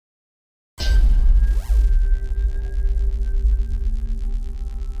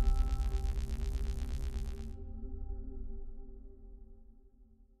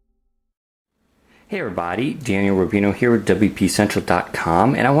Hey everybody, Daniel Rubino here with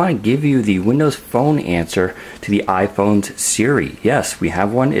WPCentral.com, and I want to give you the Windows Phone answer to the iPhone's Siri. Yes, we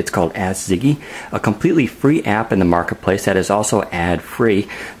have one. It's called Ask Ziggy, a completely free app in the marketplace that is also ad-free.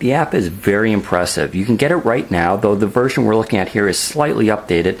 The app is very impressive. You can get it right now, though the version we're looking at here is slightly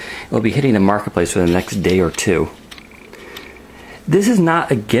updated. It will be hitting the marketplace for the next day or two. This is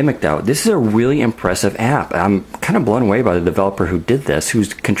not a gimmick though. This is a really impressive app. I'm kind of blown away by the developer who did this,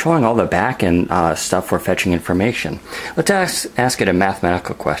 who's controlling all the back-end stuff for fetching information. Let's ask it a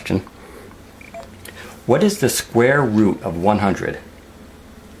mathematical question. What is the square root of 100?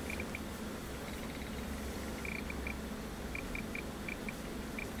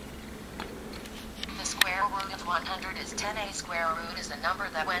 The square root of 100 is 10. A square root is a number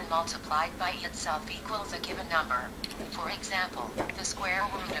that when multiplied by itself equals a given number. For example, the square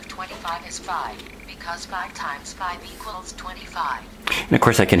root of 25 is 5, because 5 times 5 equals 25. And of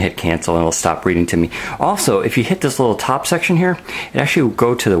course I can hit cancel and it'll stop reading to me. Also, if you hit this little top section here, it actually will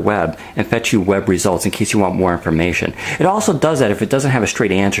go to the web and fetch you web results in case you want more information. It also does that if it doesn't have a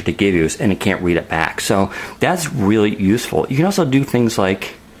straight answer to give you and it can't read it back. So that's really useful. You can also do things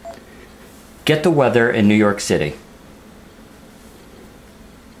like get the weather in New York City.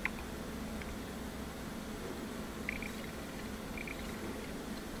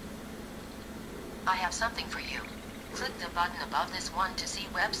 I have something for you. Click the button above this one to see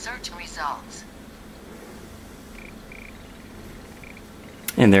web search results.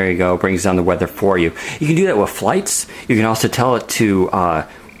 And there you go, it brings down the weather for you. You can do that with flights. You can also tell it to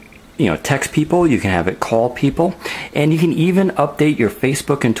text people. You can have it call people. And you can even update your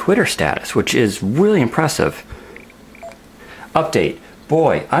Facebook and Twitter status, which is really impressive. Update.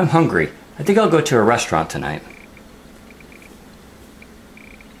 Boy, I'm hungry. I think I'll go to a restaurant tonight.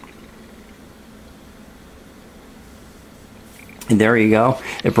 And there you go.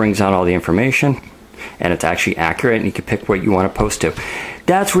 It brings out all the information and it's actually accurate and you can pick what you want to post to.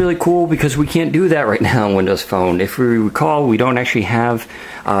 That's really cool because we can't do that right now on Windows Phone. If we recall, we don't actually have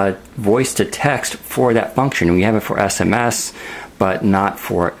voice to text for that function. We have it for SMS, but not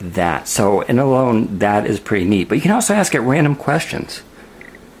for that. So in alone, that is pretty neat. But you can also ask it random questions.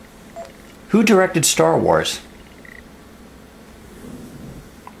 Who directed Star Wars?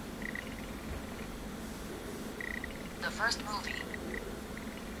 The first movie,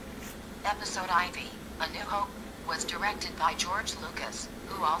 Episode IV, A New Hope, was directed by George Lucas,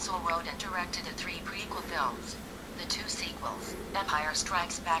 who also wrote and directed the 3 prequel films. The 2 sequels, Empire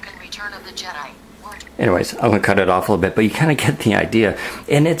Strikes Back and Return of the Jedi, were... Anyways, I'm going to cut it off a little bit, but you kind of get the idea.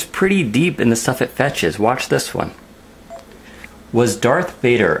 And it's pretty deep in the stuff it fetches. Watch this one. Was Darth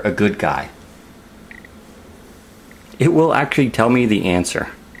Vader a good guy? It will actually tell me the answer.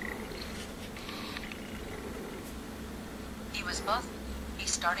 He was both. He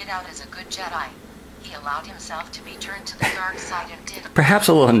started out as a good Jedi. He allowed himself to be turned to the dark side and did... Perhaps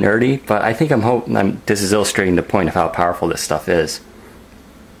a little nerdy, but I think I'm hoping this is illustrating the point of how powerful this stuff is.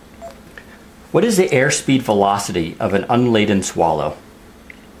 What is the airspeed velocity of an unladen swallow?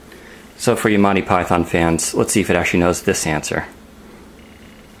 So for you Monty Python fans, let's see if it actually knows this answer.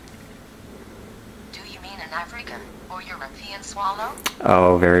 Do you mean an African or European swallow?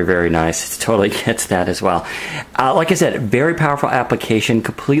 Oh, very, very nice. It totally gets that as well. Like I said, very powerful application,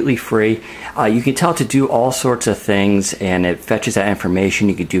 completely free. You can tell it to do all sorts of things, and it fetches that information.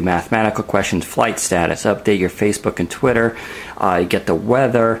 You can do mathematical questions, flight status, update your Facebook and Twitter, get the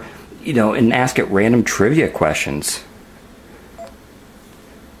weather, and ask it random trivia questions.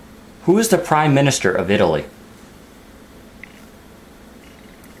 Who is the Prime Minister of Italy?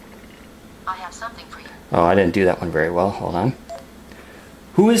 I have something for you. Oh, I didn't do that one very well. Hold on.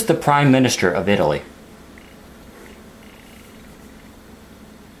 Who is the Prime Minister of Italy?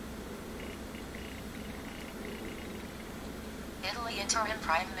 Italy interim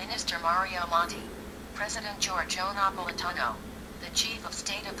Prime Minister Mario Monti. President Giorgio Napolitano. The Chief of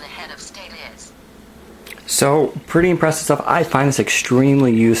State of the Head of State is. So, pretty impressive stuff. I find this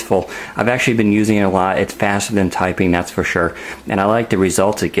extremely useful. I've actually been using it a lot. It's faster than typing, that's for sure. And I like the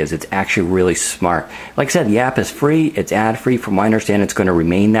results it gives. It's actually really smart. Like I said, the app is free. It's ad-free. From what I understand, it's going to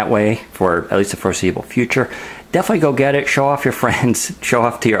remain that way for at least the foreseeable future. Definitely go get it. Show off your friends. Show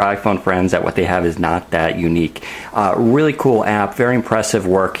off to your iPhone friends that what they have is not that unique. Really cool app. Very impressive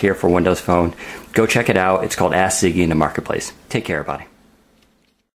work here for Windows Phone. Go check it out. It's called Ask Ziggy in the marketplace. Take care, everybody.